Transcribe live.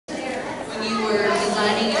when you were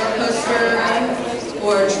designing your poster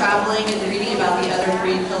or traveling and reading about the other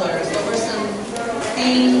three pillars? What were some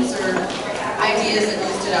themes or ideas that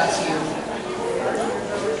really stood out to you?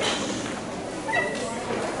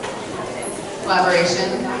 Collaboration.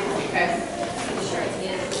 Okay.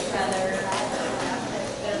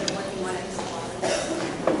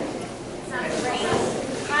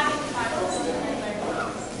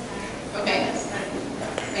 Okay.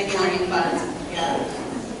 Making learning fun. Yeah.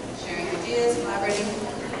 Sharing ideas, collaborating.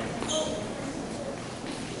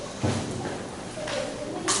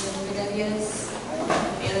 Good ideas.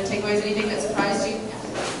 Any other takeaways? Anything that surprised you?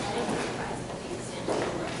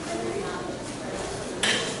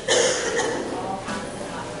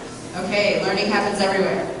 Okay, learning happens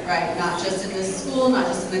everywhere, right? Not just in this school, not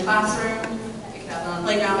just in the classroom. It can happen on the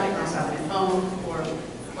playground, but it can also happen at home or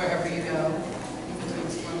wherever you go.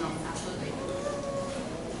 Absolutely.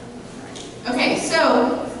 Okay,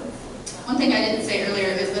 so one thing I didn't say earlier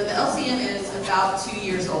is that the LCM is about 2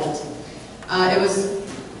 years old. It was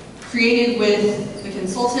created with the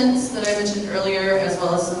consultants that I mentioned earlier, as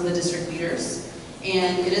well as some of the district leaders.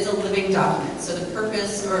 And it is a living document. So the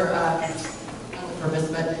purpose, or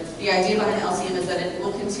but the idea behind LCM is that it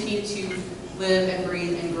will continue to live and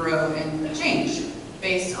breathe and grow and change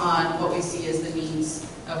based on what we see as the needs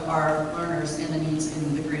of our learners and the needs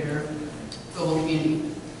in the greater global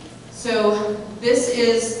community. So this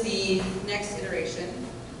is the next iteration.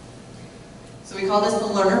 So we call this the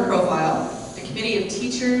learner profile. A committee of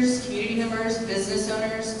teachers, community members, business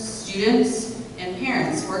owners, students, and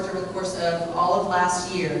parents worked over the course of all of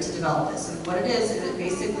last year to develop this. And what it is it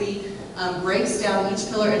basically breaks down each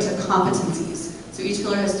pillar into competencies. So each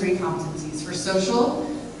pillar has 3 competencies. For social,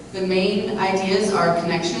 the main ideas are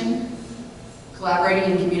connection,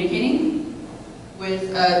 collaborating and communicating. With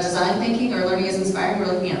design thinking or learning is inspiring,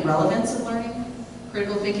 we're looking at relevance of learning,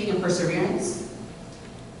 critical thinking and perseverance.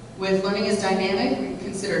 With learning is dynamic, we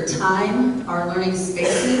consider time, our learning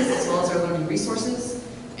spaces, as well as our learning resources.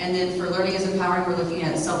 And then for learning is empowering, we're looking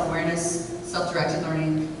at self-awareness, self-directed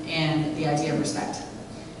learning, and the idea of respect.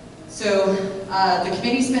 So the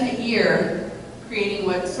committee spent a year creating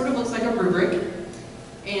what sort of looks like a rubric,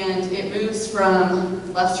 and it moves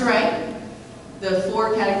from left to right. The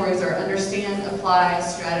 4 categories are understand, apply,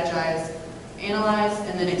 strategize, analyze,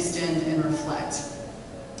 and then extend and reflect.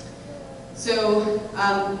 So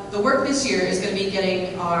the work this year is going to be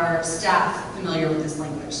getting our staff familiar with this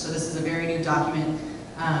language. So this is a very new document.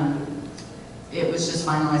 It was just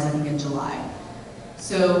finalized, I think, in July.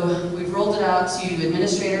 So we've rolled it out to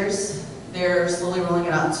administrators. They're slowly rolling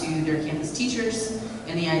it out to their campus teachers.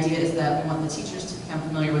 And the idea is that we want the teachers to become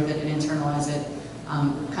familiar with it and internalize it,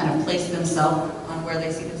 kind of place themselves on where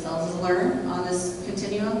they see themselves as a learner on this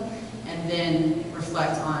continuum, and then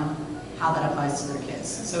reflect on how that applies to their kids.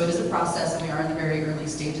 So it is a process, and we are in the very early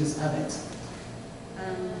stages of it.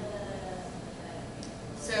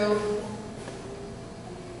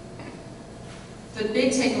 The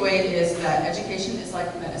big takeaway is that education is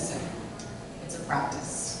like medicine. It's a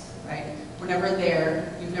practice, right? We're never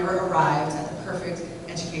there. We've never arrived at the perfect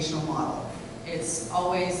educational model. It's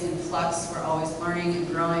always in flux. We're always learning and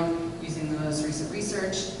growing using the most recent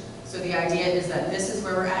research. So the idea is that this is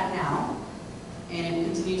where we're at now, and it will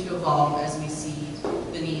continue to evolve as we see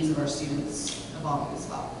the needs of our students evolving as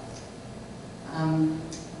well.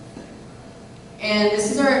 And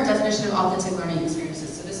this is our definition of authentic learning experiences.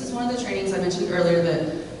 So this is one of the trainings I mentioned earlier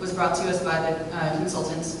that was brought to us by the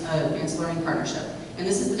consultants, Advanced Learning Partnership. And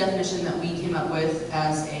this is the definition that we came up with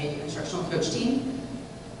as an instructional coach team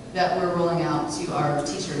that we're rolling out to our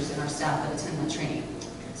teachers and our staff that attend that training.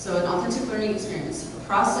 So an authentic learning experience,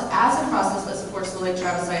 as a process that supports the Lake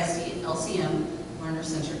Travis ISD LCM,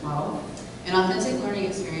 Learner-Centric model. An authentic learning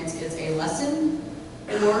experience is a lesson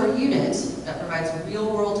or unit that provides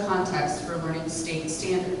real-world context for learning state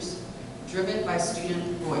standards, driven by student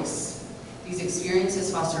voice. These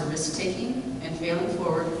experiences foster risk-taking and failing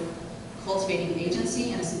forward, cultivating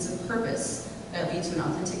agency and a sense of purpose that lead to an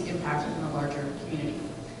authentic impact in a larger community.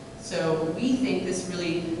 So we think this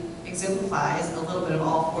really exemplifies a little bit of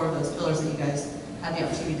all 4 of those pillars that you guys had the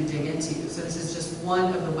opportunity to dig into. So this is just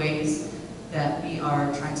one of the ways that we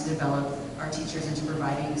are trying to develop our teachers into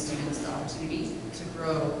providing students the opportunity to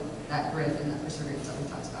grow that grit and that perseverance that we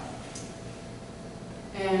talked about.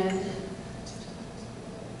 And,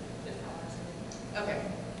 okay,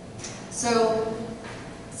 so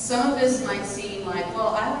some of this might seem like, well,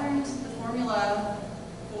 I learned the formula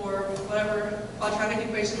for whatever quadratic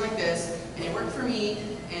equation like this, and it worked for me,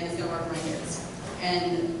 and it's going to work for my kids.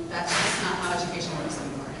 And that's just not how education works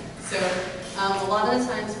anymore. So a lot of the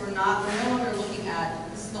times we're no longer looking at,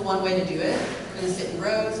 this is the one way to do it. We're going to sit in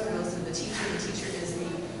rows, we're going to listen to the teacher is the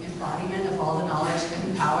embodiment of all the knowledge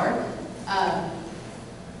and power.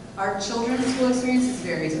 Our children's school experience is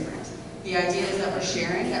very different. The idea is that we're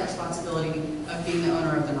sharing that responsibility of being the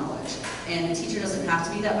owner of the knowledge. And the teacher doesn't have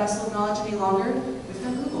to be that vessel of knowledge any longer. We've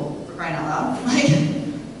got Google, for crying out loud.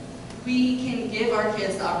 We can give our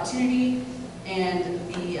kids the opportunity and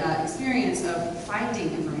the experience of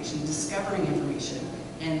finding information, discovering information,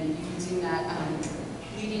 and using that,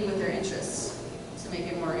 leading with their interests to make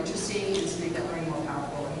it more interesting and to make that learning more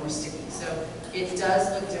powerful and more sticky. So it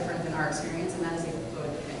does look different than our experience, and that is a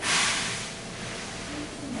good thing.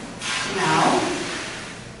 Now,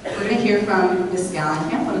 we're going to hear from Ms.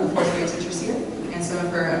 Gallenkamp, one of the fourth grade teachers here, and some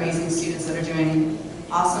of her amazing students that are doing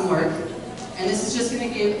awesome work. And this is just going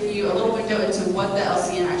to give you a little window into what the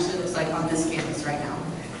LCM actually looks like on this campus right now.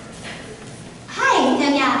 Hi,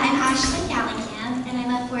 so yeah, I'm Ashley Gallenkamp, and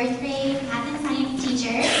I'm a fourth grade math and science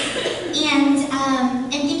teacher.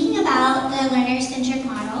 And in thinking about the learner-centric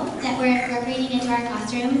model that we're incorporating into our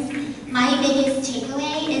classrooms, my biggest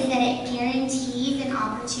takeaway is that it guarantees an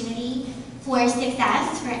opportunity for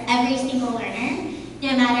success for every single learner,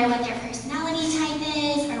 no matter what their personality type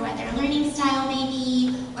is, or what their learning style may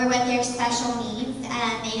be, or what their special needs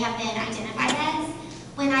may have been identified as.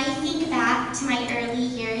 When I think back to my early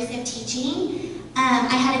years of teaching,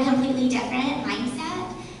 I had a completely different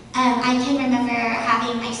mindset. I can remember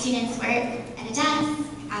having my students work at a desk,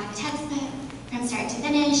 out of a textbook, from start to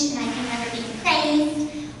finish, and I can remember being praised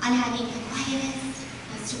on having the quietest,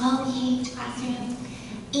 most well-behaved classroom.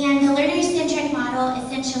 And the learner-centric model,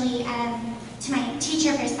 essentially, to my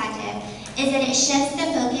teacher perspective, is that it shifts the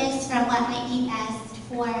focus from what might be best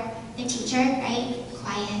for the teacher, right?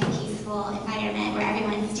 Quiet, peaceful environment where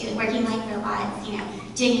everyone's working like robots,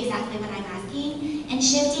 doing exactly what I'm asking, and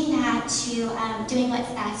shifting that to doing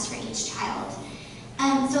what's best for each child.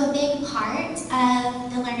 So a big part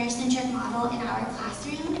of the learner-centric model in our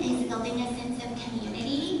classroom is building a sense of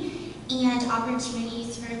community and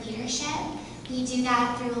opportunities for leadership. We do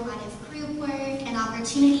that through a lot of group work and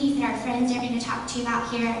opportunities that our friends are going to talk to you about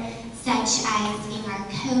here, such as being our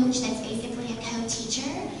coach, that's basically a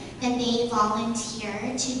co-teacher that they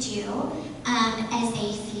volunteer to do as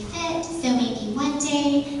they see fit. So maybe one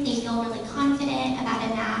day they feel really confident about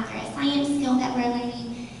a math or a science skill that we're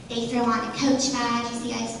learning. They throw on a coach badge, you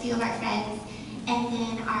see a few of our friends, and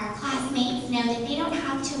then our classmates know that they don't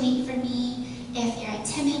have to wait for me. If they're a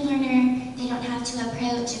timid learner, they don't have to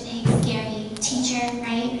approach a big, scary teacher,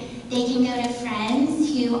 right? They can go to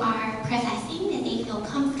friends who are professing that they feel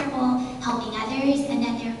comfortable helping others and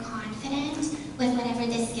that they're confident with whatever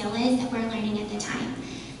the skill is that we're learning at the time.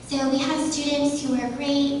 So we have students who are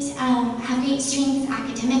great, have great strengths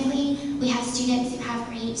academically. We have students who have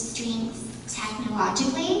great strengths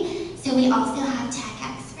technologically. So we also have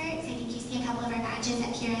tech experts. I think you see a couple of our badges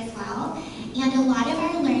up here as well. And a lot of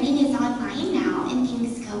our learning is online now, and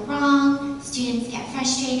things go wrong, students get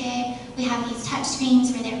frustrated. We have these touch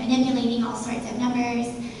screens where they're manipulating all sorts of numbers.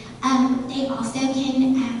 They also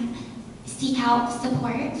can seek out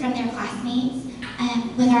support from their classmates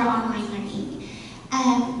with our online learning.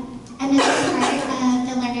 Another part of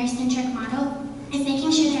the learner-centric model is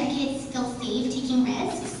making sure that our kids feel safe taking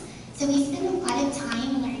risks. So we spend a lot of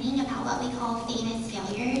time learning about what we call famous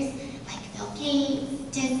failures, like Bill Gates,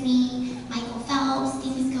 Disney, Michael Phelps.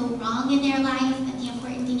 Things go wrong in their life, but the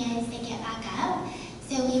important thing is they get back up.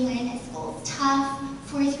 So we learn that school's tough,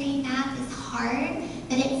 fourth grade math is hard,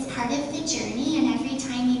 but it's part of the journey, and every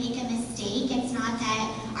time we make a mistake, it's not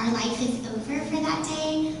that our life is over for that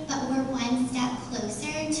day, but we're one step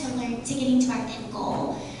closer to getting to our end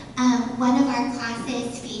goal. One of our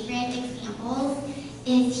class's favorite examples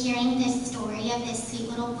is hearing the story of this sweet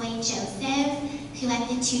little boy, Joseph, who at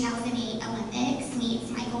the 2008 Olympics meets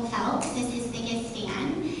Michael Phelps as his biggest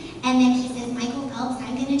fan. And then he says, Michael Phelps,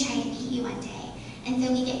 I'm going to try to beat you one day. And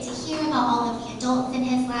so we get to hear about all of the adults in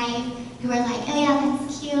his life who are like, oh yeah,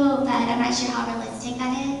 that's cute, but I'm not sure how realistic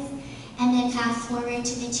that is. And then fast forward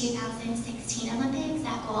to the 2016 Olympics,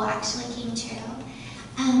 that goal actually came true.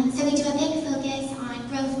 So we do a big focus on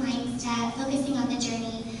growth mindset, focusing on the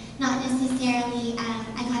journey, not necessarily,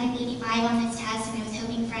 I got an 85 on this test and I was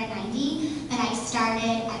hoping for a 90, but I started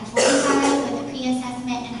at a 45 with a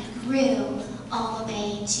pre-assessment and I grew all the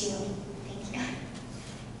way to, thank you,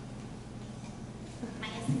 my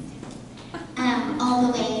assistant, all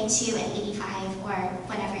the way to an 85 or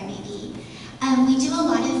whatever it may be. We do a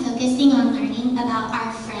lot of focusing on learning about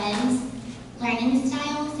our friends' learning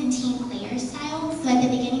styles and team player styles. So at the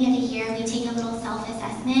beginning of the year, we take a little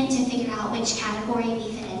self-assessment to figure out which category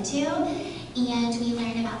we fit into, and we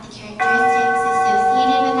learn about the characteristics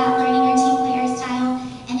associated with that learning or team player style,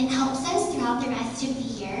 and it helps us throughout the rest of the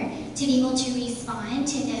year to to be able to respond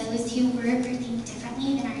to those who work or think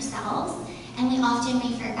differently than ourselves. And we often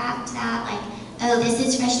refer back to that, like, oh, this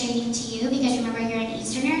is frustrating to you because remember you're an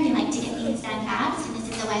Easterner and you like to get things done fast, and this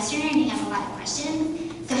is a Westerner and you have a lot of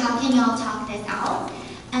questions. So how can y'all talk this out?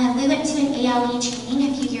 We went to an ALE training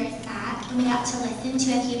a few years back, and we got to listen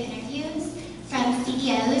to a few interviews from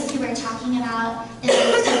CEOs who were talking about the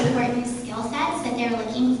most important skill sets that they're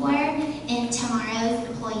looking for in tomorrow's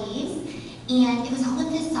employees. And it was all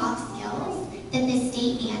of the soft skills that the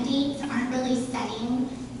state mandates aren't really setting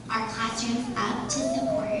our classrooms up to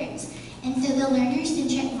support. And so the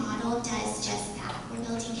learner-centric model does just that. We're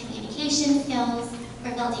building communication skills,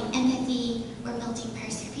 we're building empathy, we're building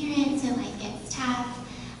perseverance when life gets tough,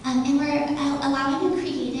 and we're allowing a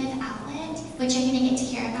creative outlet, which you're going to get to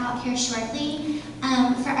hear about here shortly,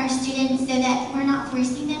 for our students so that we're not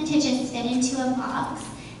forcing them to just fit into a box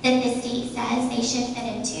that the state says they should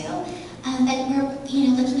fit into, but we're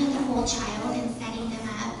looking at the whole child and setting them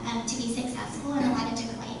up to be successful in a lot of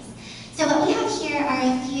different ways. So what we have here are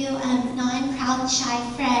a few non-proud, shy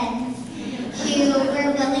friends who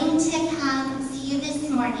were willing to come see you this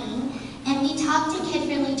morning, and we talked in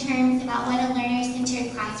kid-friendly terms about what a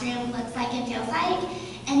learner-centered classroom looks like and feels like,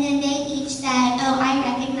 and then they each said, oh, I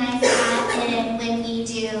recognize that when we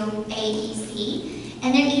do A, B, C,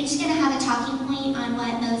 and they're each going to have a talking point on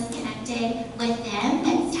what most connected with them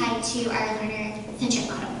that's tied to our learner-centric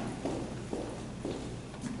model.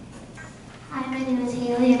 Hi, my name is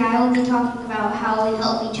Haley, and I will be talking about how we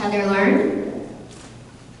help each other learn.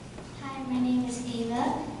 Hi, my name is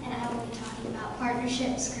Ava, and I will be talking about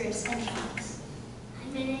partnerships, groups, and trust. Hi,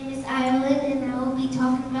 my name is Ireland, and I will be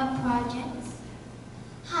talking about projects.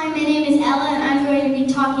 Hi, my name is Ella, and I'm going to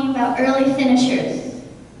be talking about early finishers.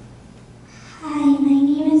 Hi, my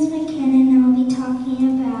name is McKinnon, and I'll be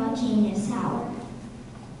talking about Genius Hour.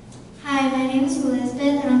 Hi, my name is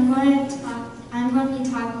Elizabeth, and I'm going to be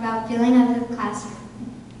talking about feeling of the classroom.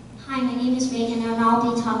 Hi, my name is Reagan, and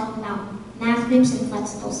I'll be talking about math groups and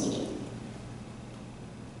flexible seating.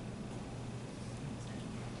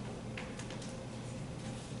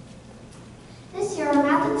 This year, our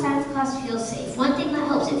math and science class feels safe. One thing that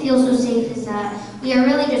helps it feel so safe is that we are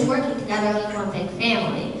really just working together like one big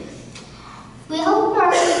family. We help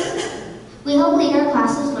lead our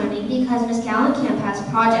classes learning because Ms. Gallenkamp has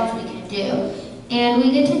projects we can do, and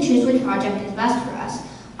we get to choose which project is best for us.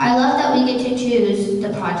 I love that we get to choose the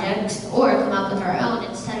projects or come up with our own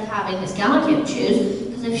instead of having Ms. Gallenkamp choose,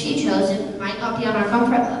 because if she chose, it might not be on our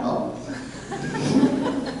comfort level.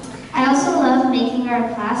 I also love making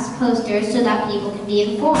our class posters so that people can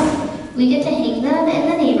be informed. We get to hang them in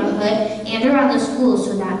the neighborhood and around the school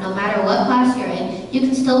so that no matter what class you're in, you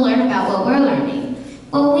can still learn about what we're learning.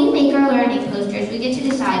 When we make our learning posters, we get to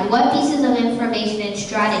decide what pieces of information and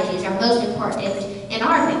strategies are most important, in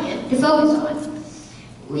our opinion, to focus on.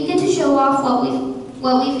 We get to show off what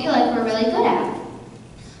we feel like we're really good at.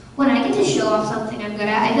 When I get to show off something I'm good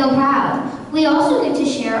at, I feel proud. We also get to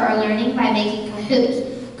share our learning by making Kahoots.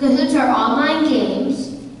 Kahoots are online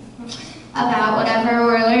games about whatever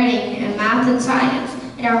we're learning in math and science,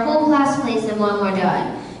 and our whole class plays them when we're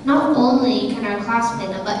done. Not only can our class play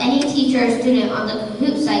them, but any teacher or student on the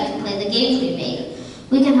Kahoot site can play the games we made.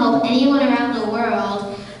 We can help anyone around the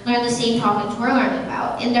world learn the same topics we're learning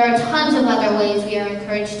about, and there are tons of other ways we are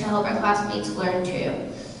encouraged to help our classmates learn too.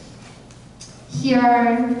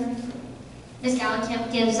 Here, Ms.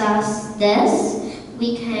 Gallenkamp gives us this.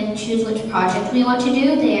 We can choose which project we want to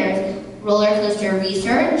do. There's roller coaster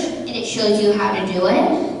research, and it shows you how to do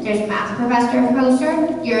it. There's math professor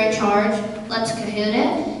poster, you're in charge, let's Kahoot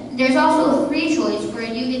it. There's also a free choice where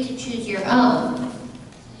you get to choose your own,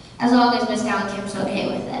 as long as Ms. Gallenkamp's okay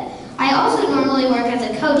with it. I also normally work as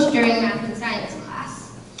a coach during math and science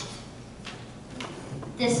class.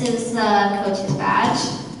 This is the coach's badge.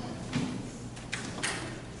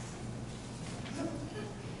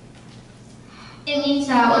 It means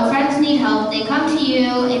that when friends need help, they come to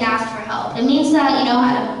you and ask for help. It means that you know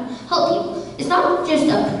how to help people. It's not just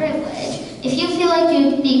a privilege. If you feel like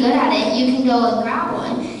you'd be good at it, you can go and grab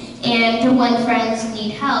one. And when friends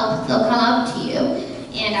need help, they'll come up to you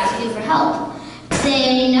and ask you for help.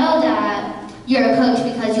 They know that you're a coach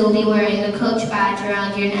because you'll be wearing a coach badge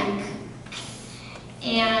around your neck.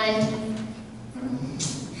 And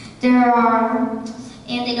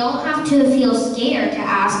they don't have to feel scared to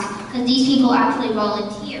ask because these people actually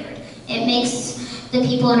volunteered. It makes the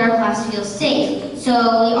people in our class feel safe, so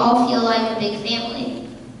we all feel like a big family.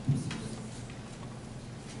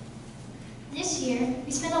 This year,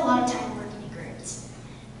 we spent a lot of time working in groups.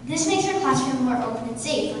 This makes our classroom more open and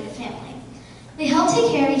safe like a family. We help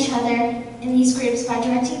take care of each other in these groups by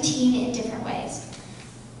directing team in different ways.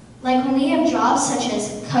 Like when we have jobs such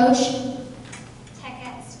as coach, tech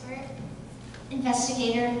expert,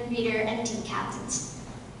 investigator, reader, and team captains.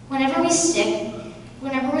 Whenever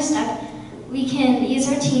we're stuck, we can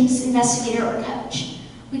use our team's investigator or coach.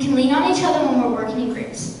 We can lean on each other when we're working in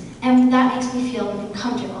groups, and that makes me feel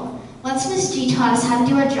comfortable. Once Ms. G taught us how to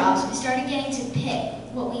do our jobs, we started getting to pick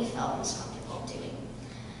what we felt most comfortable doing.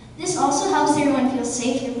 This also helps everyone feel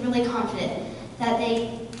safe and really confident that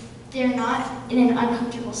they're not in an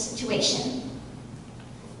uncomfortable situation.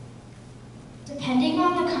 Depending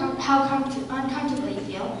on how uncomfortable you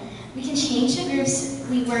feel, we can change the groups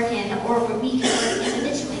we work in, or we can work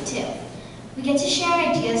individually too. We get to share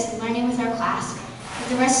ideas and learning with our class, with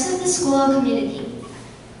the rest of the school community.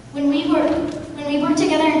 When we work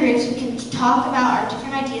together in groups, we can talk about our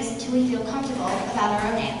different ideas until we feel comfortable about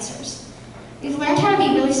our own answers. We've learned how to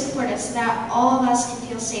be really supportive so that all of us can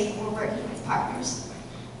feel safe when we're working with partners.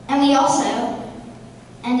 And we also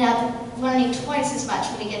end up learning twice as much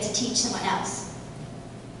when we get to teach someone else.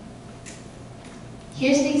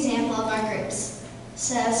 Here's an example of our groups.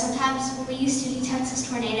 So sometimes when we use Student Census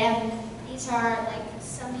Tornado, these are like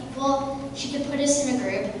some people, she could put us in a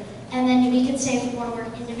group, and then we could say if we want to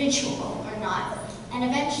work individual or not. And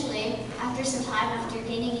eventually, after some time, after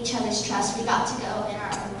gaining each other's trust, we got to go in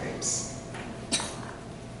our own groups.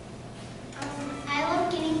 I love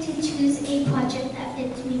getting to choose a project that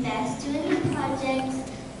fits me best. Doing the projects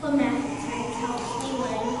for math and science helps me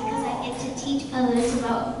learn because I get to teach others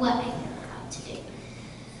about what I know how to do.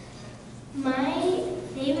 My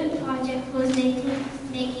favorite project was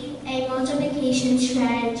making a multiplication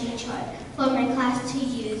strategy chart for my class to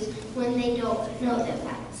use when they don't know the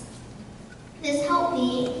facts. This helped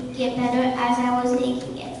me get better as I was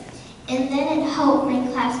making it, and then it helped my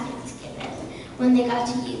classmates get better when they got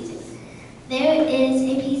to use it. There is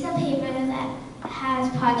a piece of paper that has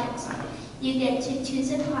projects on it. You get to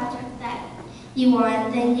choose a project that you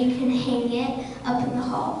want, then you can hang it up in the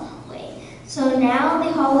hallway. So now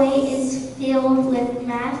the hallway is filled with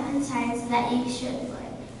math and science that you should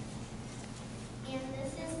learn. And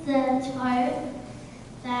this is the chart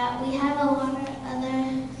that we have a lot of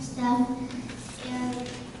other stuff, and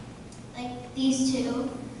like these two.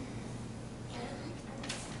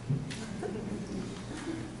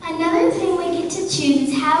 Another thing we get to choose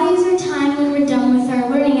is how we use our time when we're done with our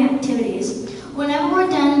learning activities. Whenever we're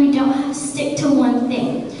done, we don't have to stick to one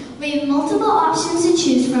thing. We have multiple options to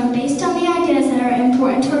choose from based on the ideas that are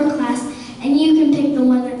important to our class, and you can pick the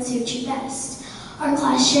one that suits you best. Our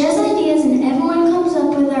class shares ideas and everyone comes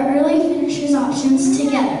up with our early finishers options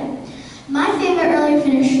together. My favorite early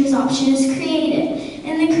finishers option is creative.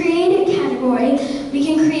 In the creative category, we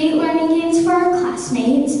can create learning games for our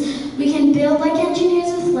classmates. We can build like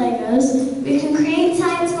engineers with Legos. We can create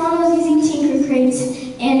science models using Tinker Crates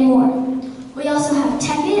and more. We also have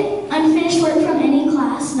Tech It, unfinished work from any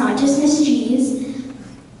class, not just Miss G's,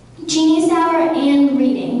 Genius Hour, and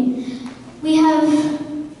reading. We have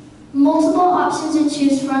multiple options to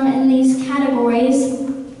choose from in these categories.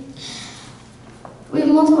 When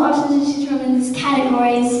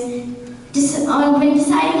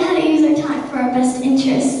deciding how to use our time for our best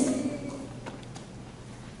interests.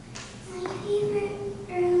 My favorite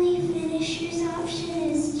early finishers option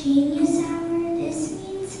is Genius Hour. This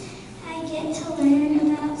means I get to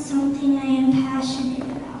learn about something I am passionate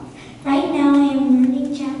about. Right now I am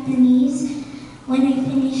learning Japanese when I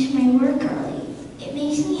finish my work early. It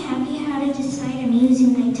makes me happy how to decide I'm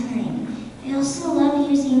using my time. I also love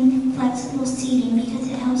using flexible seating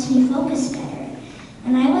because it helps me focus better.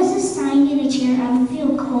 When I was assigned in a chair, I would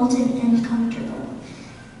feel cold and uncomfortable,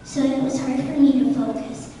 so it was hard for me to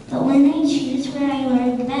focus. But when I choose where I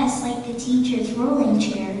learned best, like the teacher's rolling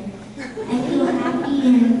chair, I feel happy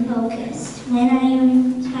and focused. When I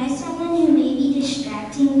am by someone who may be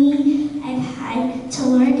distracting me, I've had to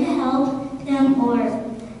learn to help them or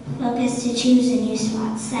focus to choose a new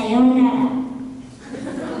spot. Sayonara.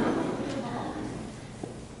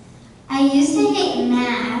 I used to hate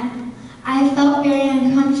math. I felt very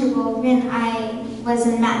uncomfortable when I was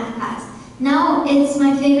in math class. Now it's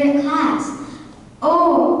my favorite class.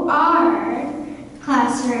 Oh, our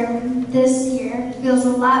classroom this year feels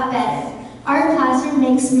a lot better. Our classroom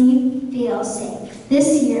makes me feel safe.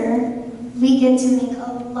 This year, we get to make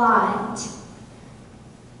a lot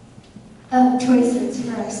of choices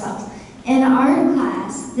for ourselves. In our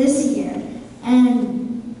class this year,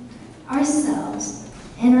 and ourselves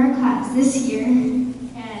in our class this year,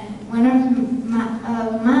 one of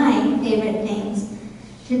my favorite things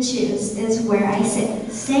to choose is where I sit.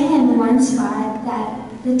 Staying in one spot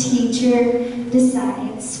that the teacher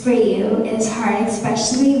decides for you is hard,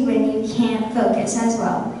 especially when you can't focus as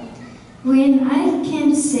well. When I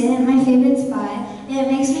can sit at my favorite spot,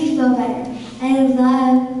 it makes me feel better. I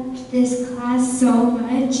love this class so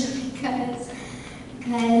much because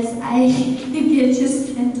I get to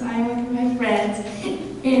spend time with my friends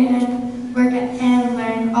and work and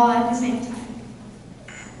learn all at the same time.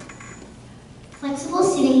 Flexible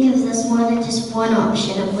seating gives us more than just one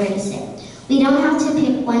option of where to sit. We don't have to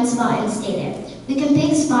pick one spot and stay there. We can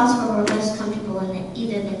pick spots where we're most comfortable in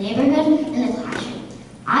either the neighborhood or the classroom.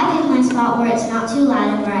 I pick my spot where it's not too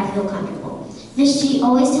loud and where I feel comfortable. Miss G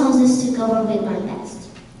always tells us to go where we learn best.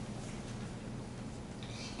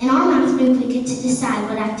 In our math group, we get to decide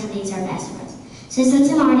what activities are best for us. So since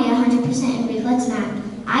I'm already 100% in reflex math,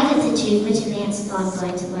 I get to choose which advanced skill I'm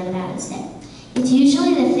going to learn about instead. It's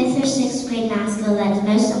usually the 5th or 6th grade math skill that is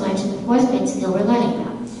most similar to the 4th grade skill we're learning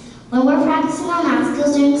about. When we're practicing our math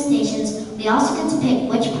skills during stations, we also get to pick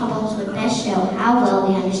which problems would best show how well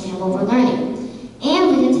we understand what we're learning.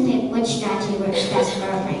 And we get to pick which strategy works best for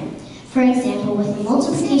our brain. For example, with a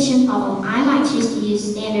multiplication problem, I might choose to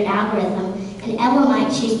use standard algorithm, and Ella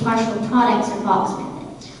might choose partial products or box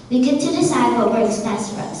method. We get to decide what works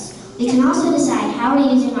best for us. We can also decide how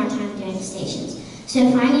we're using our time during stations. So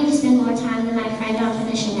if I need to spend more time than my friend on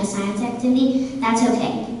finishing a science activity, that's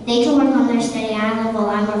okay. They can work on their study island while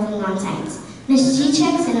I'm working on science. Ms. G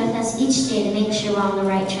checks in with us each day to make sure we're on the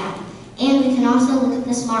right track. And we can also look at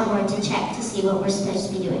the smartboard to check to see what we're supposed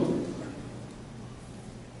to be doing.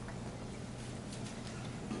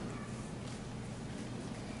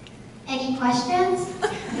 Any questions?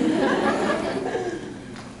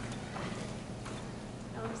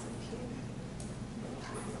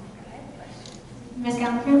 Ms.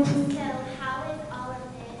 Gallagher? So how is all of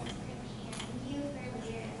this preparing you for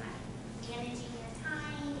later in life? Managing your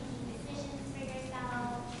time, making decisions for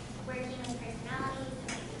yourself, working with personalities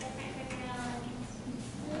that might be different from your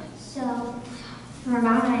own? So, for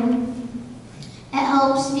mine, it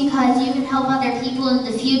helps because you can help other people in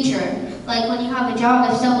the future. Like when you have a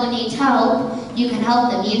job, if someone needs help, you can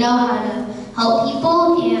help them. You know how to help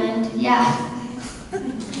people, and yeah.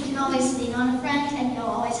 You can always lean on a friend, and you'll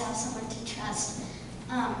always have someone to trust.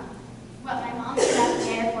 What my mom said at the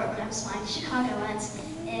airport when I was flying to Chicago once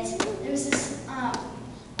is there was this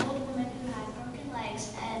old woman who had broken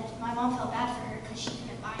legs, and my mom felt bad for her because she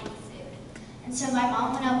couldn't buy any food. And so my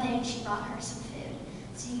mom went up there and she bought her some food.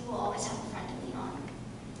 So you will always have a friend to lean on.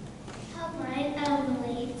 How mine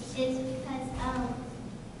relates is because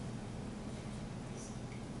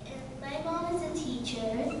my mom is a teacher,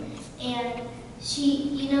 and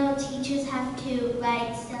teachers have to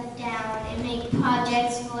write stuff down and make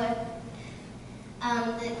projects for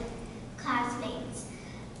the classmates,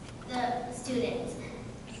 the students,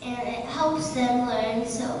 and it helps them learn,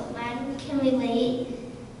 so mine can relate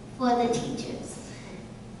for the teachers.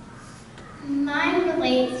 Mine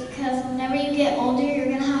relates because whenever you get older, you're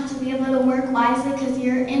going to have to be able to work wisely because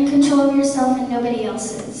you're in control of yourself and nobody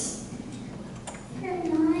else is. For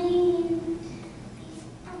mine,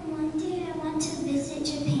 one day I want to visit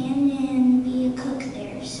Japan and be a cook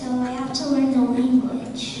there, so I have to learn the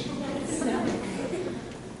language.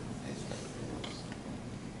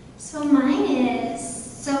 So mine is,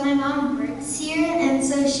 so my mom works here, and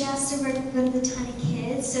so she has to work with a ton of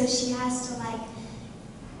kids, so she has to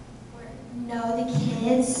know the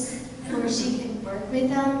kids before she can work with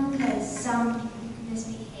them, because some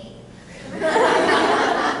misbehave.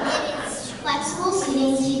 Flexible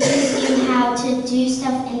seating teaches you how to do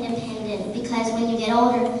stuff independent, because when you get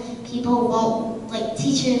older, people won't,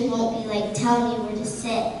 teachers won't be telling you where to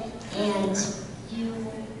sit, and you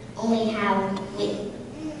only have, I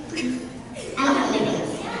don't have anything else.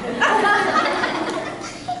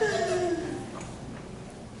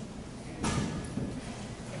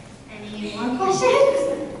 Any more questions?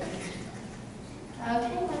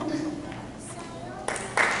 Okay.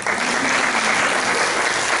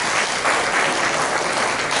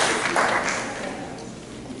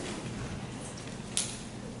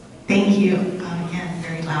 Thank you. Again,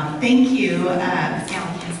 very loud. Thank you, Ms.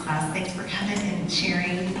 Gallican's class. Thanks for coming and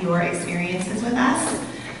sharing your experiences with us.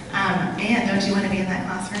 Man, don't you want to be in that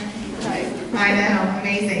classroom? Right. I know,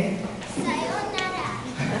 amazing. Sayonara.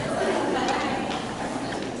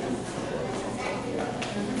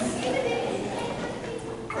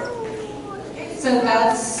 So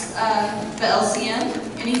that's the LCM.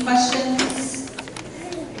 Any questions?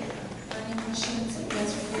 Any questions you guys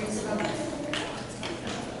are curious about?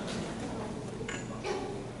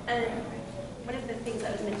 One of the things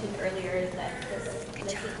that was mentioned earlier is that this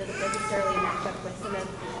doesn't necessarily match up with some of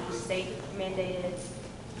the state mandated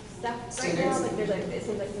stuff right now. It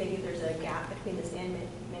seems like maybe there's a gap between the state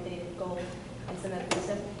mandated goal and some of the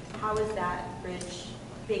stuff. How is that bridge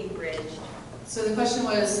being bridged? So the question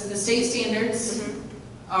was, the state standards Mhm.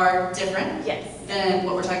 are different Yes. than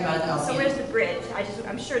what we're talking about at the LCM. So where's the bridge?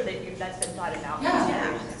 I'm sure that that's been thought about.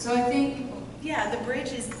 Yeah. So I think, Yeah, the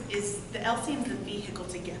bridge is the LCM is the vehicle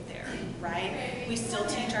to get there, right? We still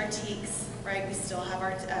teach our TEKS, right? We still have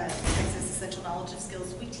our Texas Essential Knowledge of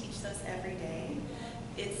Skills. We teach those every day.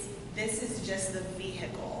 This is just the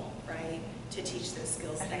vehicle, right, to teach those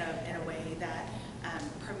skills in a way that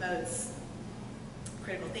promotes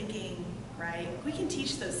critical thinking, right? We can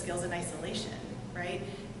teach those skills in isolation, right?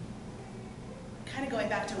 Kind of going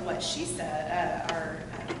back to what she said,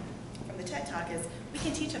 from the TED Talk, is we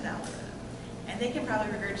can teach them the algorithm. And they can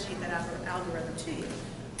probably regurgitate that algorithm to you.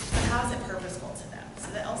 But how is it purposeful to them?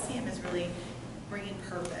 So the LCM is really bringing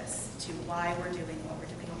purpose to why we're doing what we're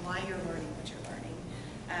doing and why you're learning what you're learning.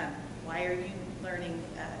 Why are you learning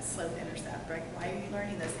slope intercept, right? Why are you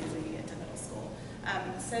learning those things when you get to middle school?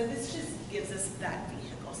 So this just gives us that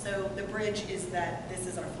vehicle. So the bridge is that this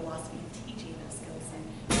is our philosophy of teaching those skills and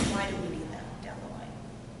why do we need them down the line?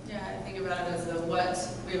 yeah, I think about it as a what,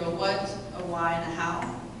 we have a what, a why, and a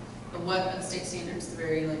how. The what are the state standards, the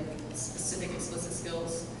very like specific, explicit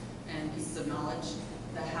skills and pieces of knowledge.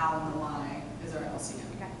 The how and the why is our LCM.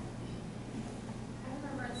 Okay. I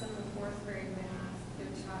remember in some of the fourth grade math,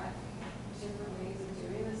 they're taught different ways of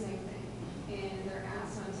doing the same thing. And they're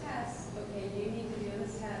asked on tests, okay, you need to do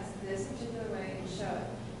this test this particular way and show it.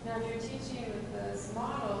 Now, if you're teaching with this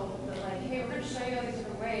model, that like, hey, we're going to show you all these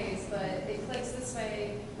different ways, but it clicks this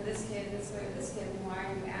way for this kid, this way for this kid, and why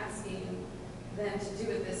are you asking them to do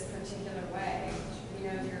it this particular way? You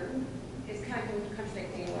know, it's kind of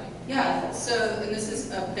contradicting what. Yeah, so, and this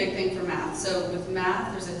is a big thing for math. So with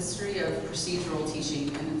math, there's a history of procedural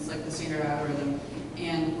teaching, and it's like the standard algorithm.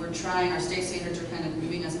 And we're trying, our state standards are kind of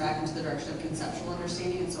moving us back into the direction of conceptual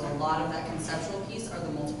understanding, and so a lot of that conceptual piece are the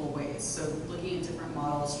multiple ways. So looking at different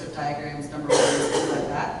models, strip diagrams, number ways, things like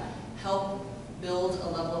that, help build a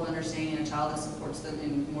level of understanding in a child that supports them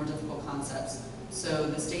in more difficult concepts. So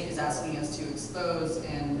the state is asking us to expose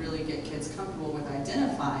and really get kids comfortable with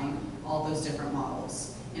identifying all those different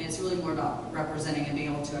models. And it's really more about representing and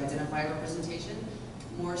being able to identify representation,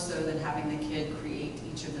 more so than having the kid create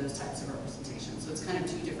each of those types of representations. So it's kind of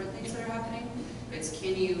two different things that are happening. It's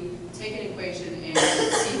can you take an equation and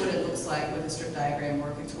see what it looks like with a strip diagram or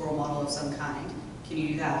a pictorial model of some kind? Can you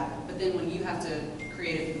do that? But then when you have to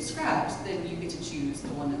create it from scratch, then you get to choose the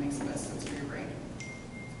one that makes the best sense for your brain.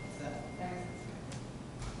 So,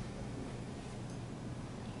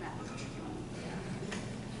 math is a tricky one.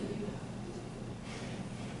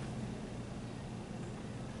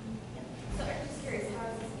 So I'm just curious, how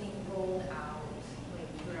is this being rolled out, like,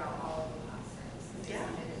 throughout all of the classrooms? Is Yeah.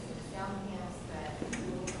 it down campus, but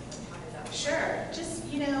how does that work? Sure. Just,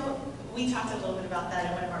 we talked a little bit about that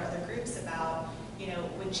in one of our other groups about,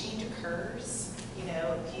 when change occurs,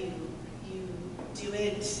 you do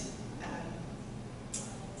it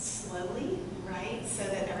slowly, right? So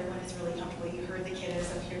that everyone is really comfortable. You heard the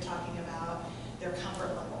kiddos up here talking about their comfort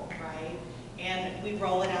level, right? And we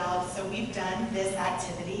roll it out. So we've done this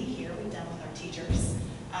activity here, we've done with our teachers.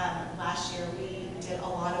 Last year we did a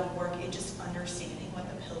lot of work in just understanding what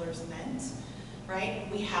the pillars meant, right?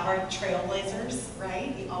 We have our trailblazers,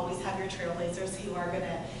 right? You always have your trailblazers who are going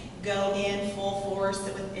to go in full force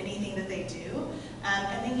with anything that they do.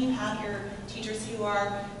 And then you have your teachers who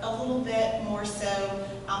are a little bit more so,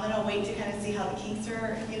 I'm going to wait to kind of see how the kinks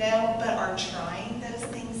are, but are trying those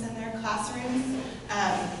things in their classrooms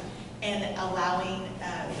and allowing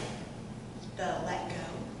the let go,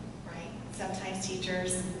 right? Sometimes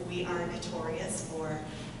teachers, we are notorious for,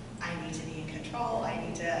 I need to be in control, I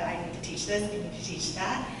need to teach this, I need to teach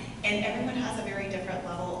that. And everyone has a very different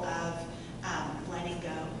level of letting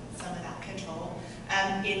go some of that control.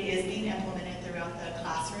 It is being implemented throughout the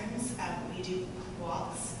classrooms. We do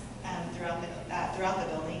walks throughout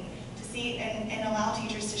the building to see and allow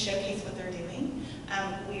teachers to showcase what they're doing.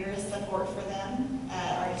 We are a support for them.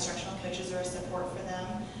 Our instructional coaches are a support for them.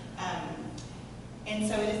 And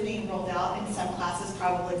so it is being rolled out in some classes,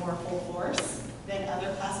 probably more full force than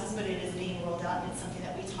other classes, but it is being rolled out, and it's something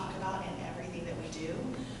that we talk about in everything that we do.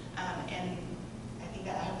 And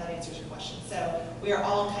I hope that answers your question. So we are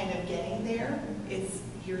all kind of getting there. It's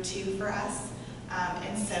year 2 for us,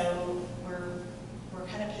 and so we're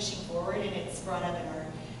kind of pushing forward. And it's brought up in our,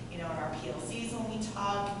 in our PLCs when we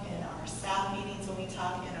talk, in our staff meetings when we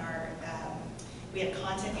talk, in our we have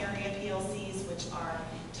content area PLCs, which are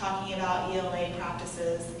talking about ELA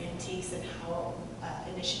practices and TEKS and how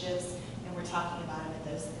initiatives, and we're talking about them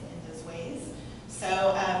in those ways.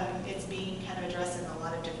 So it's being kind of addressed in a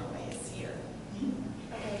lot of different ways here. Mm-hmm.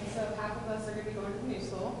 okay, so half of us are going to be going to the new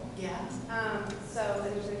school. Yeah, So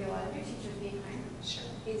and there's going to be a lot of new teachers being hired. sure.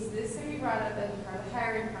 Is this going to be brought up as part of the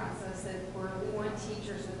hiring process that we want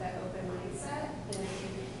teachers with that open mindset?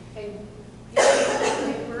 And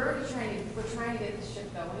we're trying to get the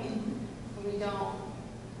ship going. And we don't,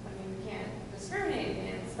 I mean, we can't discriminate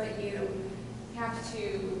against, but you have to,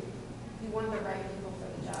 you want the right people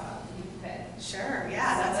for the job to be fit. Sure,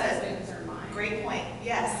 yeah, So that's my a concern mine. great point.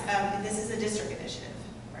 Yes, this is a district initiative,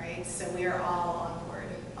 right? So we are all on board,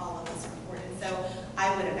 all of us are on board. And so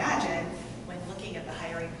I would imagine when looking at the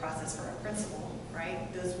hiring process for a principal,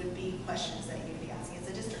 right, those would be questions that you'd be asking as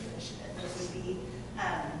a district initiative. Those would be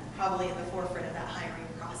probably in the forefront of that hiring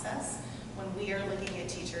process. When we are looking at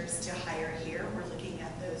teachers to hire here, we're looking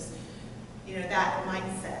at those, you know, that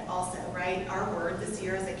mindset also, right? Our word this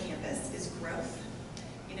year as a campus is growth.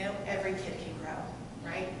 You know, every kid can grow,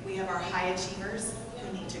 right? We have our high achievers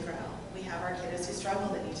who need to grow. We have our kiddos who struggle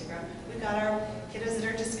that need to grow. We've got our kiddos that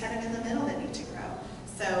are just kind of in the middle that need to grow.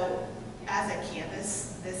 So as a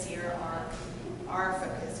campus this year, our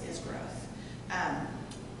focus is growth.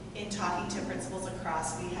 In talking to principals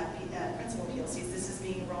across, we have principal PLCs. This is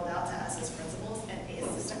being rolled out to us as principals and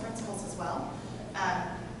assistant principals as well.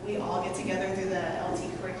 We all get together through the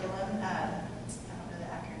LT curriculum. I don't know the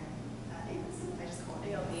acronym. I just call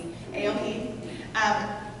it ALP.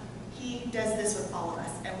 He does this with all of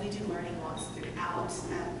us, and we do learning walks throughout.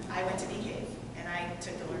 I went to BCAVE, and I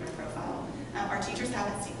took the learner profile. Our teachers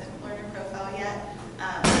haven't seen the learner profile yet.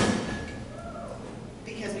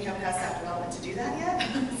 Because we haven't had staff development to do that yet,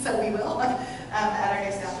 so we will at our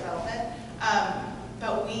next staff development.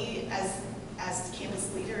 But we, as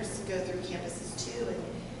campus leaders, go through campuses too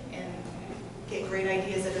and get great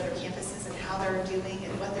ideas at other campuses and how they're doing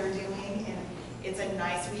and what they're doing. And it's a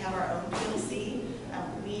nice, we have our own PLC.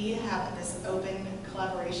 We have this open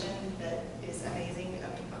collaboration that is amazing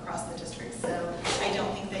across the district. So I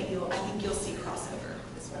don't think that I think you'll see crossover,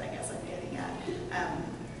 is what I guess I'm getting at.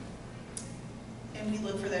 And we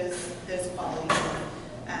look for those qualities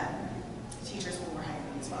of teachers when we're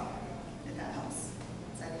hiring as well, if that helps.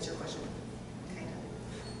 Does that answer your question? Kind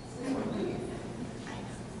of.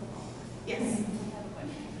 Yes.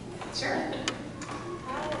 Sure.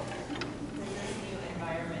 How does this new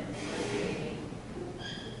environment that we're creating,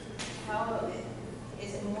 how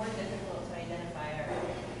is it more difficult to identify our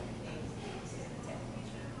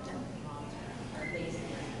our lazy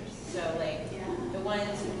learners? So like the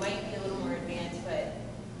ones who might be a little more advanced, but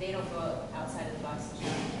they don't go outside of the box to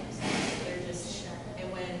they're just,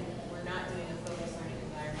 and when we're not doing a focused learning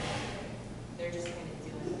environment, they're just kind of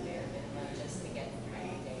doing the bare minimum just to get through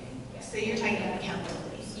the day. So you're talking about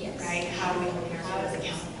accountability, yes. Right? How do we hold ourselves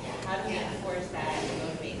accountable? How do we enforce that and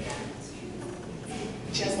motivate them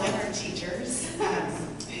to? Just like our teachers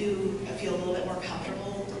who feel a little bit more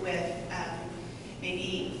comfortable with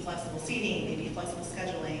maybe flexible seating, maybe flexible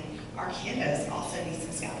scheduling, our kiddos also need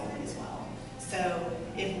some scaffolding as well. So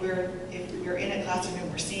if we're in a classroom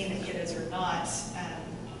and we're seeing that kiddos are not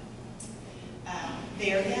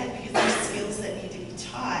there yet, because there's skills that need to be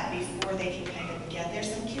taught before they can kind of get there.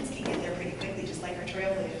 Some kids can get there pretty quickly, just like our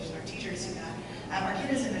trailblazers and our teachers do that. Our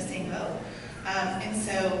kiddos are in the same boat. And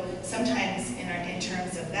so sometimes in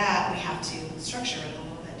terms of that, we have to structure it a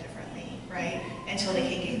little bit differently, right? Until they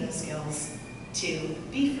can gain those skills to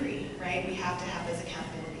be free, right? We have to have those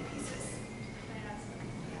accountability pieces.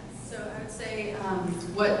 So I would say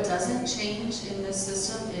what doesn't change in this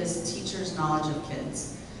system is teachers' knowledge of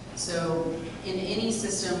kids. So in any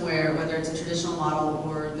system whether it's a traditional model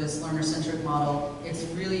or this learner-centric model, it's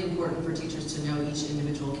really important for teachers to know each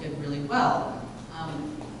individual kid really well.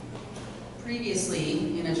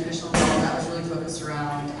 Previously, in a traditional model, that was really focused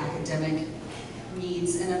around academic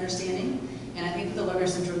needs and understanding. And I think the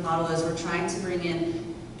learner-centric model is we're trying to bring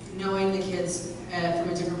in knowing the kids from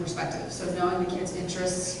a different perspective. So knowing the kids'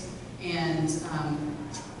 interests and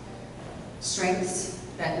strengths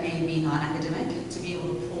that may be non-academic, to be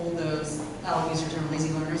able to pull those, I'll use your term,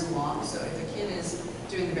 lazy learners along. So if a kid is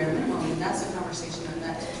doing the bare minimum, then that's a conversation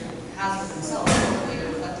that teacher has with themselves. Hopefully a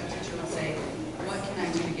reflective teacher will say, what can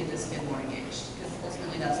I do to get this kid more engaged? Because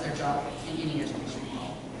ultimately that's their job in any education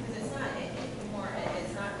model. Because it's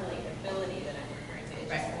not really ability that I'm referring to,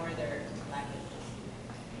 it's just more their lack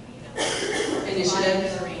of,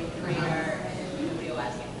 initiative. Radar, and nobody will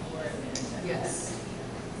ask for it. Yes.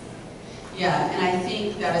 Yeah, and I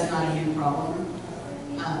think that is not a new problem.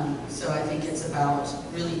 So I think it's about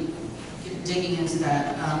really digging into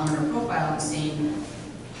that learner profile and seeing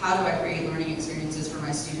how do I create learning experiences for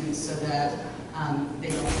my students so that they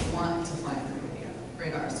don't want to fly under the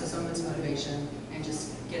radar. So some of it's motivation and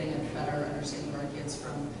just getting a better understanding of our kids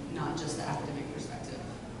from not just the academic perspective.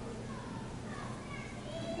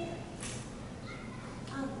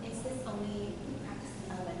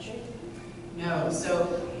 No. So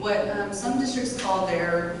what some districts call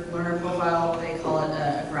their learner profile, they call it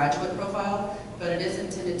a graduate profile, but it is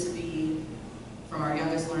intended to be from our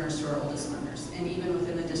youngest learners to our oldest learners. And even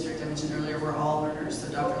within the district I mentioned earlier, we're all learners.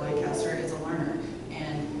 So Dr. Lancaster is a learner,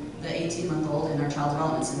 and the 18-month-old in our Child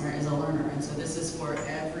Development Center is a learner. And so this is for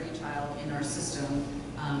every child in our system.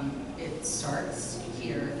 It starts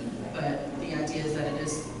here, but the idea is that it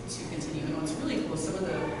is to continue. And what's really cool, some of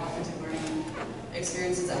the authentic learning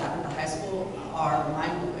experiences that happen at the high school are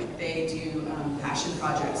mind-blowing. They do passion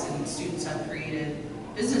projects, and students have created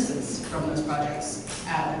businesses from those projects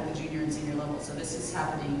at like, the junior and senior level. So this is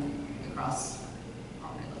happening across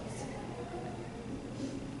all grade levels.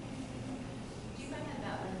 Do you find that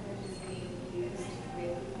that language is being used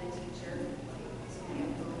with the teacher to get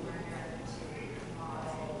the learner to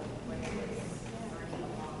model what it is learning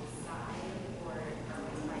alongside, or are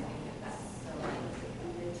we finding that that's still like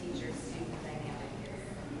the teacher-student dynamic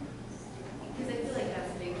is? Because I feel like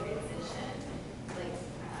that's a big transition. Like,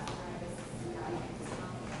 Travis got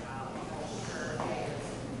talking about her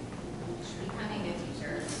becoming a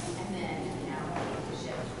teacher, and then now the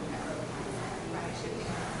shift from that role mindset,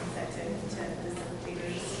 shifting our mindset to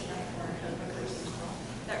facilitators or co-workers.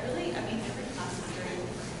 That really, I mean, every class is very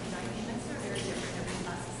different. Dynamics are very different. Every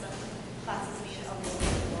class is some classes need a little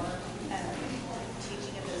bit more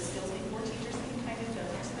teaching of those skills before teachers can kind of go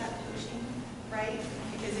into that coaching, right?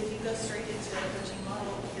 Because if you go straight into a coaching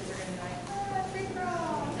model, kids are going to be like, oh, free for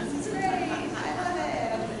all, this is great, I love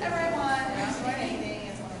it, I'll do whatever I want, I don't learn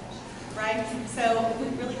anything, it's wonderful, right? So we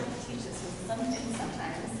really have to teach this.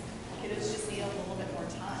 Sometimes kiddos just need a little bit more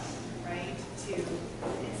time, right?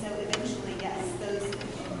 And so eventually, yes, those,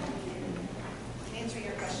 in answering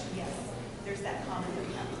your question, yes, there's that common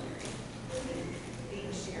vocabulary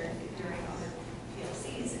being shared during our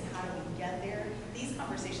PLCs, and how do we get there? These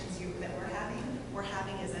conversations that we're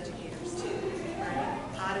having as educators too, right?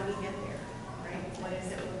 How do we get there, right? What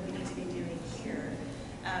is it we need to be doing here,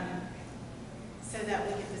 so that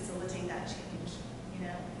we can facilitate that change, you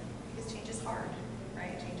know? Because change is hard,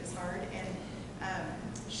 right? Change is hard, and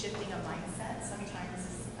shifting a mindset sometimes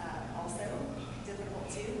is also difficult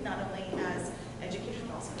too, not only as educators,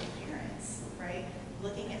 but also as parents, right?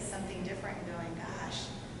 Looking at something different and going, gosh,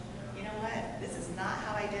 you know what? This is not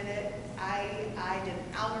how I did it. I did an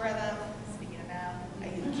algorithm, speaking of math, I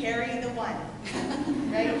did carry the one,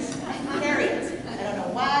 right? Carry it. I don't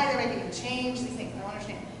know why they're making you change these things. I don't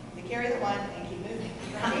understand. You carry the one and keep moving,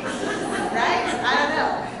 right? Right? I don't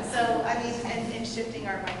know. So, I mean, and shifting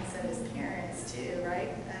our mindset as parents too,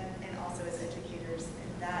 right? And also as educators,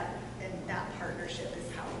 and that partnership is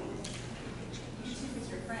how we change. You should with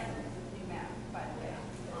your friend do math, by the way.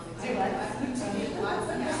 Do what? Because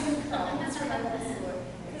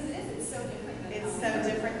it's so different. It's so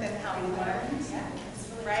different than how we learned,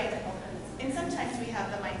 right? And sometimes we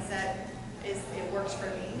have the mindset is it works for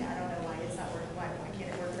me. I don't know why it's not working. Why can't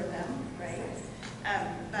it work for them, right?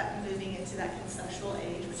 But moving into that conceptual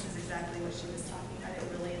age, which is exactly what she was talking about, it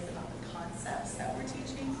really is about the concepts that we're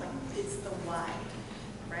teaching. Like it's the why,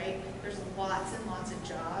 right? There's lots and lots of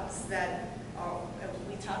jobs that are,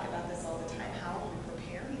 we talk about this all the time. How are we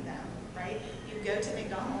preparing them, right? You go to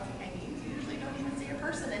McDonald's and you usually don't even see a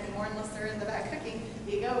person anymore unless they're in the back cooking.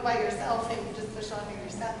 You go by yourself and you just push on your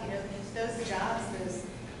stuff. You know, those jobs, those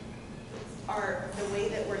are the way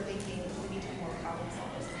that we're thinking. We need to be more problem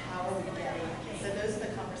solvers. How are we getting? So those are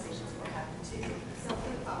the conversations we're having too. So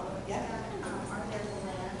quick follow-up. Yeah. Are there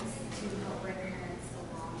plans to help bring parents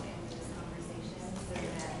along in this conversation so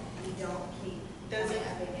that we don't keep Those coming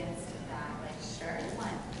are- up against that? Like, Sure.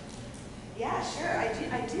 one. Yeah, sure. I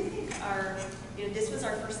do think this was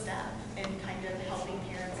our first step in kind of helping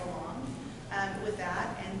parents along with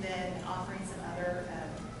that, and then offering some other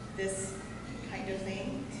this kind of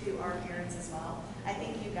thing to our parents as well. I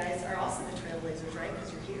think you guys are also the trailblazers, right?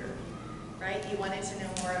 Because you're here, right? You wanted to know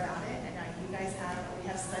more about it, and now you guys have. We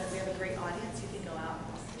have a great audience. You can go out and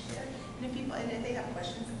also share. And if they have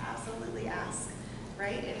questions, absolutely ask,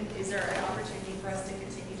 right? And is there an opportunity for us to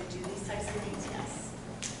continue to do these types of things? Yes.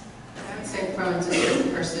 I would say from a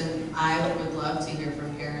district person, I would love to hear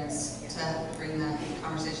from parents to bring that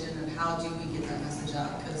conversation of how do we get that message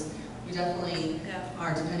out, because we definitely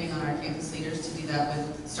are depending on our campus leaders to do that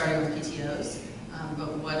with starting with PTOs.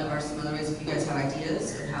 But what are some other ways, if you guys have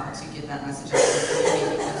ideas of how to get that message out to the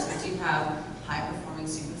community, because we do have high performing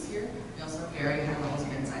students here. We also have very high levels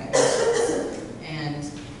of anxiety. And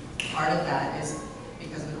part of that is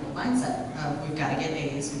because of an old mindset of we've got to get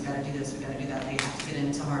A's, we've got to do this, we've got to do that, they have to get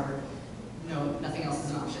into Harvard. No, nothing else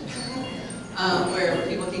is an option. Where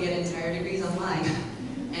people can get entire degrees online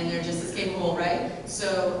and they're just as capable, right?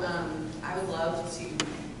 So I would love to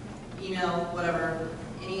email, whatever,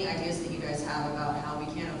 any ideas that you guys have about how we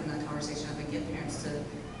can open that conversation up and get parents to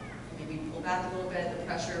maybe pull back a little bit, the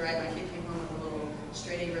pressure, right? My kid came home with a little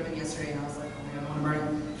straight A ribbon yesterday, and I was like, oh my God, I want to burn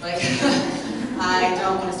him. Like, I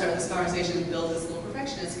don't want to start this conversation and build this little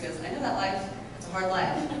perfectionist, because I know that life, it's a hard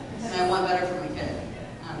life, and I want better for my kid.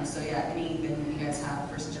 So yeah, anything that you guys have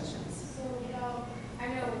for suggestions? So, I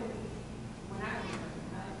know when I was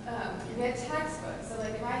growing up, we had textbooks. So,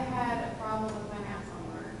 like, if I had a problem with my math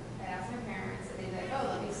homework, I'd ask my parents, and they'd be like,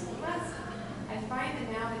 oh, let me see the lesson. I find that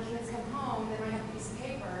now the kids come home, they might have a piece of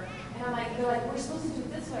paper, and I'm like, they're like, we're supposed to do it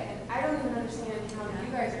this way. And I don't even understand how you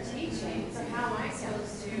guys are teaching, so how am I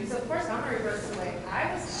supposed to? So, of course, I'm going to reverse the way I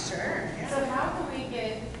was taught. Sure. Yeah. So, how can we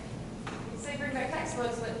get, say, bring back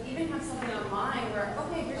textbooks, but even have something online where,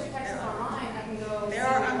 okay, here's your textbook online, I can go. There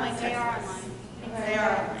are online textbooks. They are online. They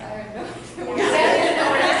are. I have no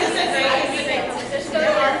idea. There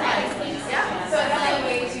are online. Yeah. So that's a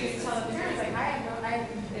way to tell the parents, like, I've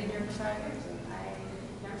been here for 5 years, and I've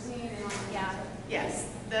never seen it online. Yeah. Yes,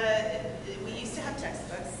 we used to have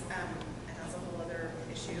textbooks, and that's a whole other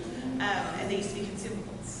issue, and they used to be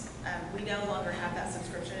consumables. We no longer have that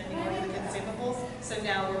subscription anymore to the consumables, so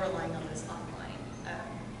now we're relying on those online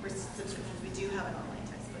subscriptions. We do have an online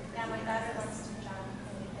textbook. Yeah, my daughter wants to jump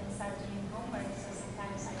and start doing homework, so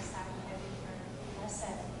sometimes I start having her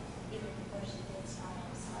lesson even before she gets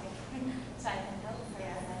home, so I can help her with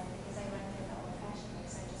that, because I went through the old-fashioned way,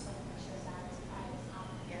 so I just want to make sure that I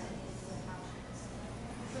Yeah.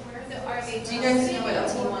 So where is it? Are they? Do you guys know what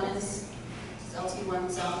LT1 is? Does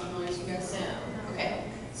LT1 sound familiar to you guys? No. Okay,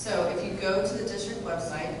 so if you go to the district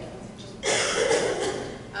website,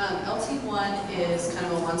 LT1 is kind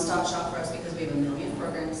of a one-stop shop for us because we have 1 million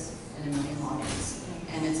programs and 1 million logins.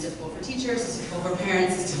 And it's difficult for teachers, it's difficult for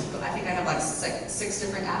parents, it's difficult. I think I have like six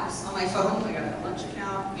different apps on my phone. I got a lunch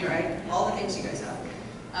account, you're right, all the things you guys have.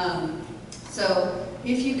 So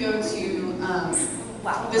if you go to,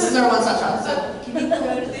 wow, this is our one-stop shop. So can you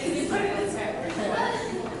go to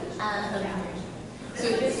So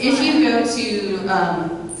if you go to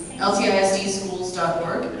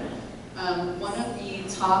ltisdschools.org, one of the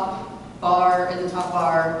in the top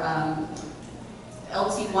bar,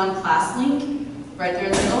 LT1 class link, right there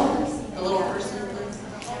in the little person.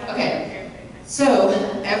 Okay, so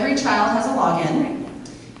every child has a login.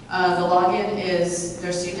 The login is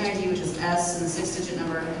their student ID, which is S, and the 6-digit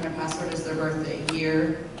number, and their password is their birthday,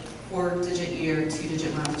 year, 4-digit year,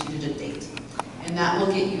 2-digit month, 2-digit date. And that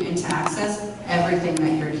will get you into access everything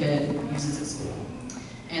that your kid uses at school.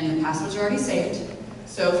 And the passwords are already saved.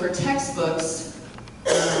 So for textbooks,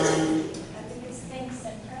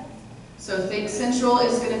 so Think Central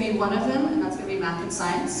is going to be one of them, and that's going to be math and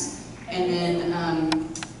science. And then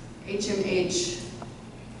HMH,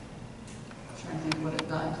 I'm trying to think what the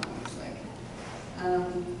icon looks like. I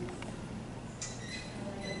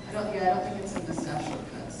don't think it's in the staff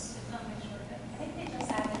shortcuts. I think they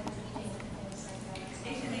just added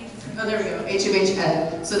Oh, there we go, HMH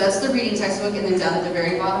Ed. So that's the reading textbook, and then down at the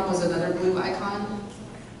very bottom was another blue icon.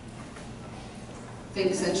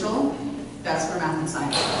 Think Central, that's for math and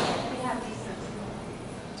science. I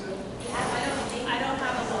don't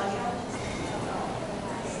have a login.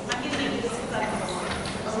 I'm going to need this because I don't have a login.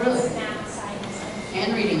 Oh, really? And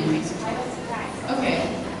reading and research. Okay.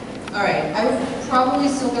 All right. I would probably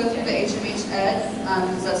still go through the HMH Ed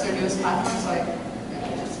because that's their newest platform, so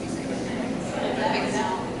just to be safe.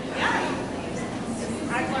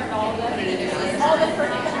 I've learned all the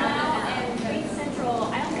curriculum now, and Think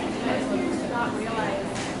Central, I don't think most parents do not realize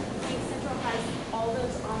Think Central has all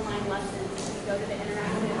those online lessons. If you go to the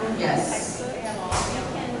interactive textbook, you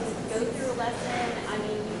can go through a lesson. I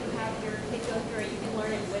mean, you can have your kid go through it, you can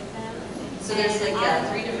learn it with them. So there's like,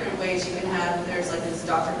 3 different ways you can have, there's like this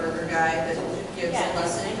Dr. Berger guy that gives a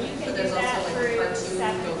lesson, but there's also like a cartoon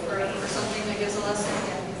gopher or something that gives a lesson.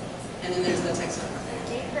 And then there's the textbook.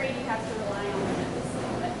 8th grade, you have to rely on them,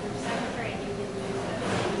 but through 7th grade, you can use it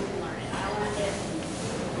and you can learn it. I learned it.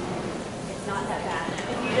 It's not that bad.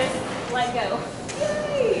 If you just let go.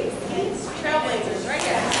 Yay! Trailblazers, right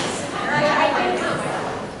here.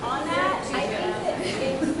 On that, I think that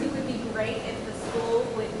it would be great if the school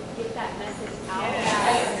would get that message out.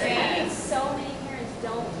 I think so many parents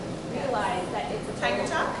don't realize that it's a Tiger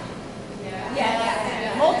Talk?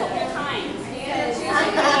 Yeah. Multiple times. Because it's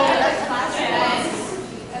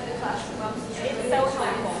so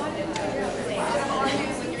helpful.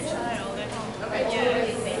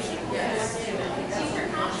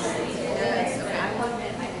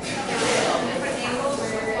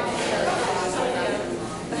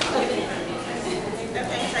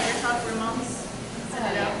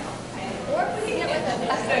 Or if we can get with them.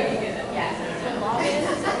 Yeah.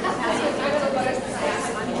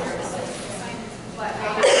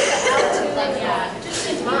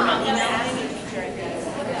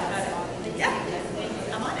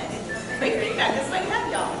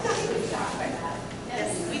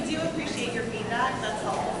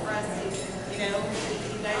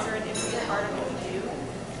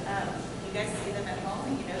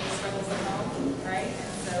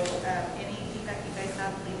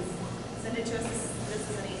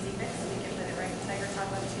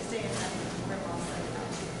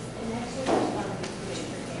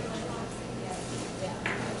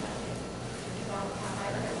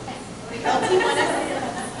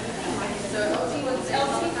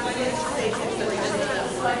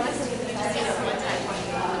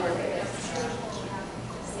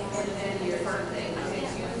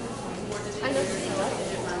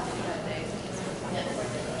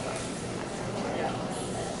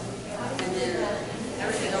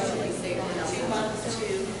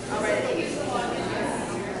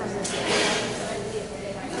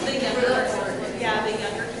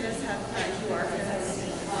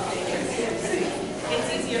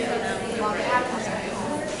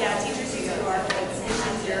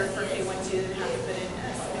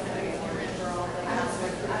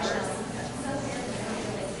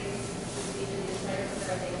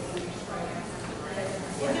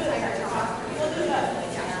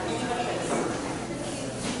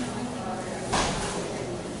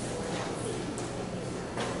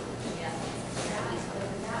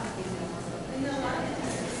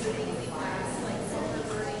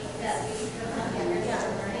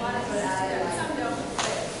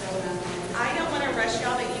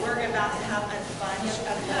 have a bunch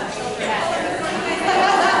of children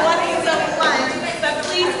wanting some lunch, but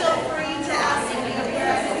please feel free to ask any of your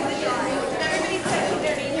Everybody's touching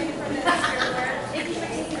their name from the exterior. If you're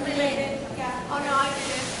taking related, yeah. Oh no, I did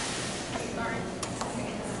it. Sorry.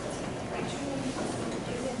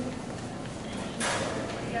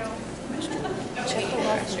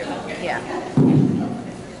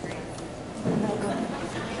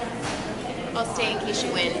 I'll stay in case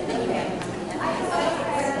you win.